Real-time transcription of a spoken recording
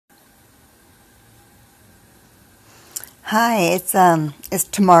Hi, it's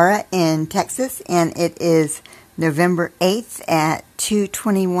Tamara in Texas, and it is November 8th at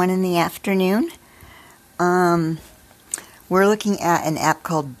 2:21 in the afternoon. We're looking at an app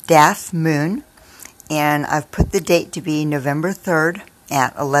called Daff Moon, and I've put the date to be November 3rd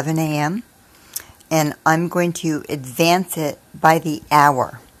at 11 a.m. and I'm going to advance it by the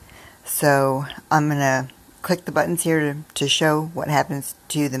hour. So I'm going to click the buttons here to show what happens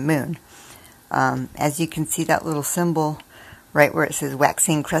to the moon. As you can see, that little symbol right where it says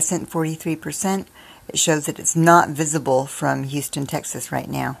waxing crescent 43%, it shows that it's not visible from Houston, Texas right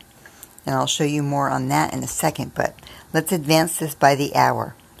now. And I'll show you more on that in a second, but let's advance this by the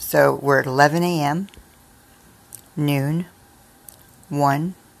hour. So we're at 11 a.m., noon,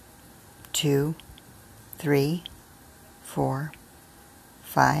 1, 2, 3, 4,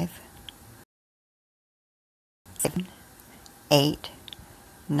 5, 7, 8,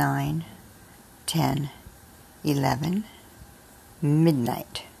 9, 10, 11,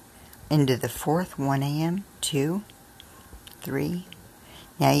 midnight, into the 4th, 1 a.m., 2, 3.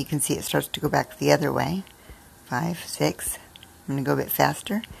 Now you can see it starts to go back the other way. 5, 6. I'm going to go a bit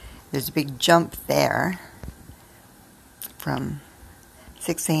faster. There's a big jump there from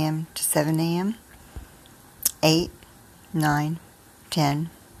 6 a.m. to 7 a.m., 8, 9, 10,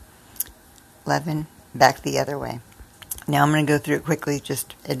 11, back the other way. Now I'm going to go through it quickly,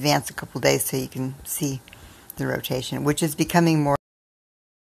 just advance a couple days so you can see the rotation, which is becoming more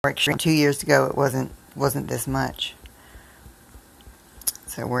extreme. 2 years ago it wasn't this much.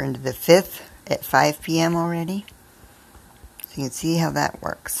 So we're into the 5th at 5 p.m. already. So you can see how that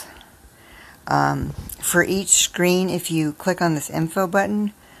works. For each screen, if you click on this info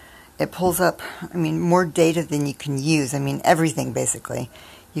button, it pulls up, more data than you can use. Everything basically.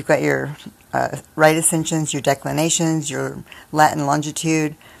 You've got your right ascensions, your declinations, your lat and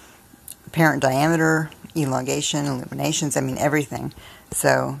longitude, apparent diameter, elongation, illuminations, everything.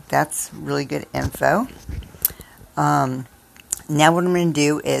 So that's really good info. Now what I'm going to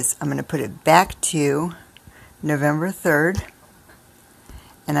do is I'm going to put it back to November 3rd,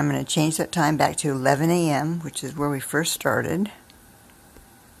 and I'm going to change that time back to 11 a.m., which is where we first started.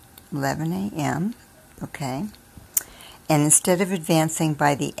 11 a.m., okay. And instead of advancing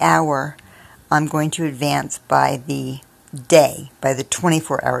by the hour, I'm going to advance by the day, by the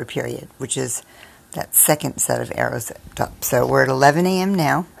 24-hour period, which is that second set of arrows at the top. So we're at 11 a.m.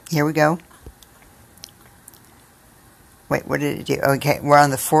 now. Here we go. Wait, what did it do? Okay, we're on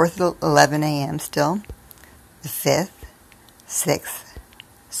the 4th at 11 a.m. still. The 5th, 6th,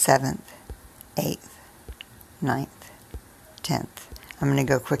 7th, 8th, 9th, 10th. I'm going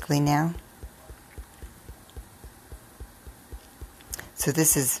to go quickly now. So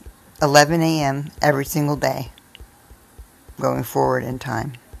this is 11 a.m. every single day, going forward in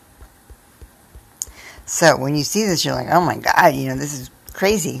time. So when you see this, you're like, oh my God, this is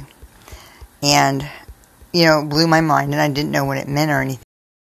crazy. And, it blew my mind, and I didn't know what it meant or anything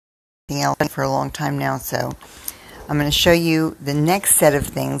else for a long time now. So I'm going to show you the next set of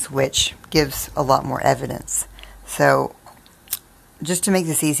things, which gives a lot more evidence. So just to make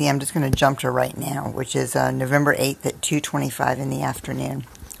this easy, I'm just going to jump to right now, which is November 8th at 2:25 in the afternoon,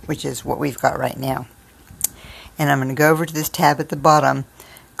 which is what we've got right now. And I'm going to go over to this tab at the bottom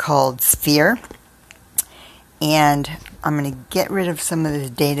called Sphere. And I'm going to get rid of some of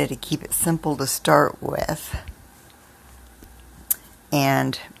this data to keep it simple to start with.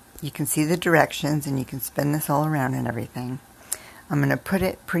 And you can see the directions, and you can spin this all around and everything. I'm going to put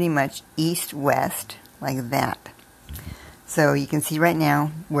it pretty much east-west, like that. So you can see right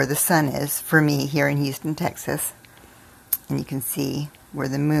now where the sun is, for me, here in Houston, Texas. And you can see where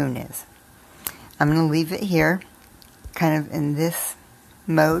the moon is. I'm going to leave it here, kind of in this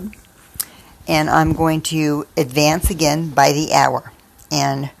mode. And I'm going to advance again by the hour.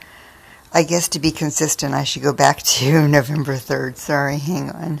 And I guess to be consistent, I should go back to November 3rd. Sorry,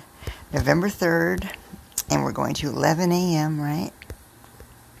 hang on. November 3rd, and we're going to 11 a.m., right?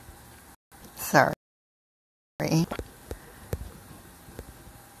 Sorry.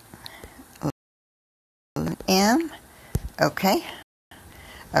 11 a.m. Okay.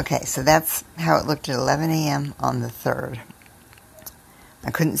 Okay, so that's how it looked at 11 a.m. on the 3rd. I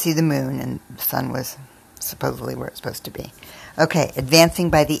couldn't see the moon, and the sun was supposedly where it's supposed to be. Okay,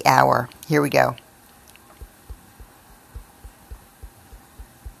 advancing by the hour. Here we go.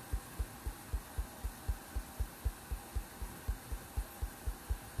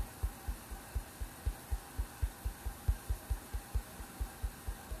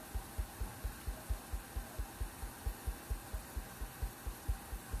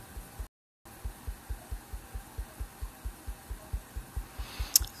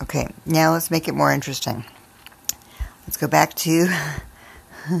 Okay, now let's make it more interesting. Let's go back to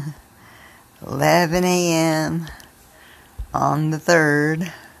 11 a.m. on the 3rd.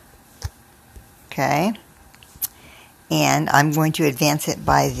 Okay. And I'm going to advance it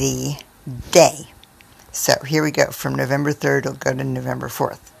by the day. So here we go. From November 3rd, it'll go to November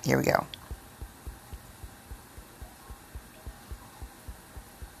 4th. Here we go.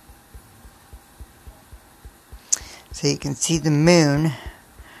 So you can see the moon.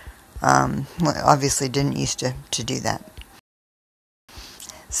 Well, obviously didn't used to do that.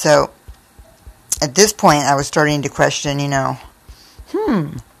 So at this point, I was starting to question,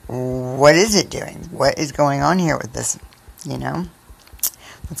 what is it doing? What is going on here with this,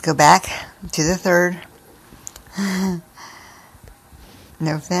 Let's go back to the 3rd.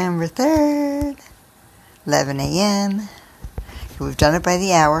 November 3rd, 11 a.m. We've done it by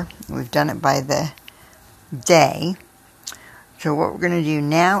the hour. We've done it by the day. So what we're going to do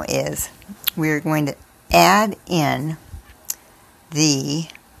now is we're going to add in the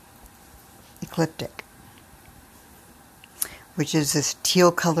ecliptic, which is this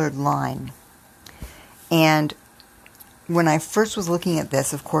teal colored line. And when I first was looking at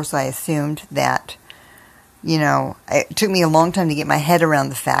this, of course, I assumed that, it took me a long time to get my head around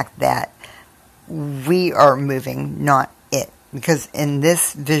the fact that we are moving, not it. Because in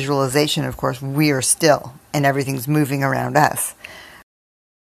this visualization, of course, we are still, and everything's moving around us.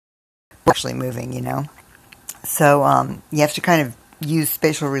 We're actually moving, So you have to kind of use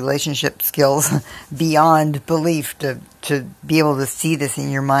spatial relationship skills beyond belief to be able to see this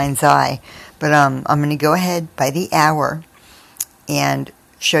in your mind's eye. But I'm going to go ahead by the hour and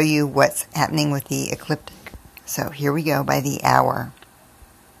show you what's happening with the ecliptic. So here we go by the hour.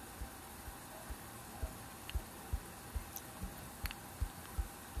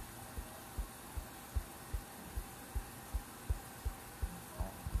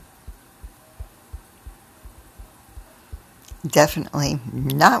 Definitely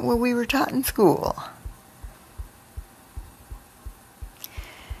not what we were taught in school.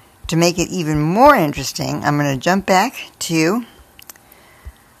 To make it even more interesting, I'm going to jump back to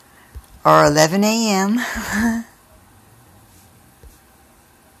our 11 a.m.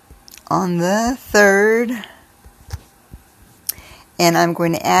 on the 3rd. And I'm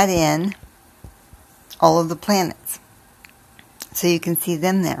going to add in all of the planets so you can see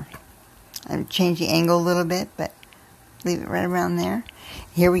them there. I'm changing the angle a little bit, but leave it right around there.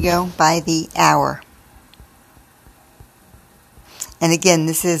 Here we go by the hour. And again,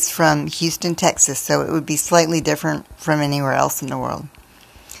 this is from Houston, Texas, so it would be slightly different from anywhere else in the world.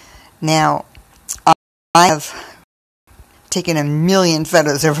 Now, I have taken a million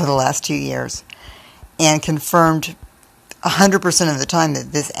photos over the last 2 years and confirmed 100% of the time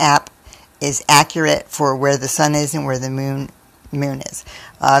that this app is accurate for where the sun is and where the moon is.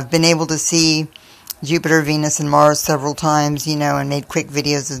 I've been able to see Jupiter, Venus, and Mars several times, and made quick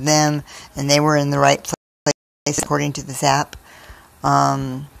videos of them, and they were in the right place according to this app.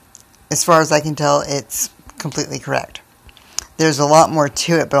 As far as I can tell, it's completely correct. There's a lot more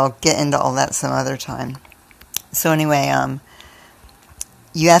to it, but I'll get into all that some other time. So anyway,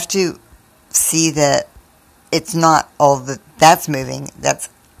 you have to see that it's not all that's moving, that's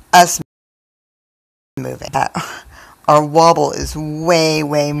us moving. Our wobble is way,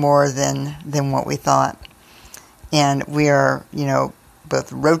 way more than what we thought. And we are,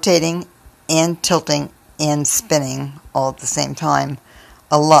 both rotating and tilting and spinning all at the same time,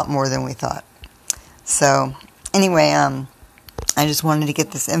 a lot more than we thought. So anyway, I just wanted to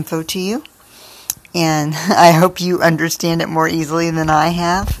get this info to you, and I hope you understand it more easily than I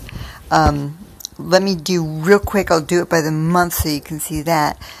have. Let me do real quick, I'll do it by the month so you can see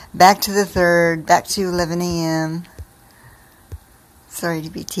that. Back to the 3rd, back to 11 a.m. Sorry to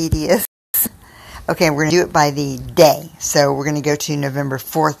be tedious. Okay, we're going to do it by the day. So we're going to go to November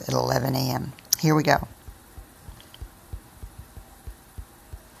 4th at 11 a.m. Here we go.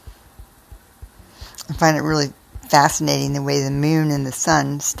 I find it really fascinating the way the moon and the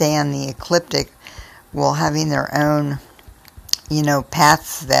sun stay on the ecliptic while having their own,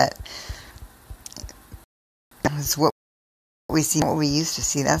 paths that is what we see, what we used to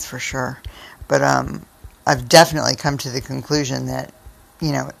see, that's for sure. But I've definitely come to the conclusion that,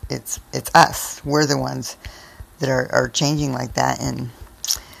 it's us. We're the ones that are changing like that. And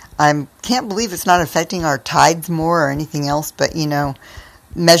I can't believe it's not affecting our tides more or anything else, but,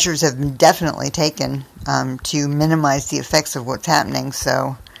 measures have been definitely taken to minimize the effects of what's happening.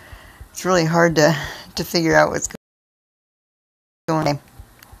 So it's really hard to figure out what's going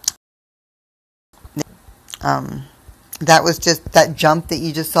on. That was just, that jump that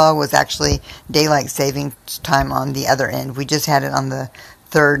you just saw was actually daylight saving time on the other end. We just had it on the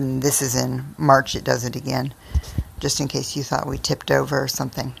 3rd, and this is in March, it does it again. just in case you thought we tipped over or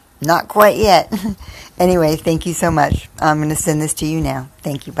something. Not quite yet. Anyway, thank you so much. I'm going to send this to you now.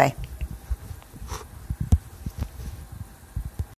 Thank you. Bye.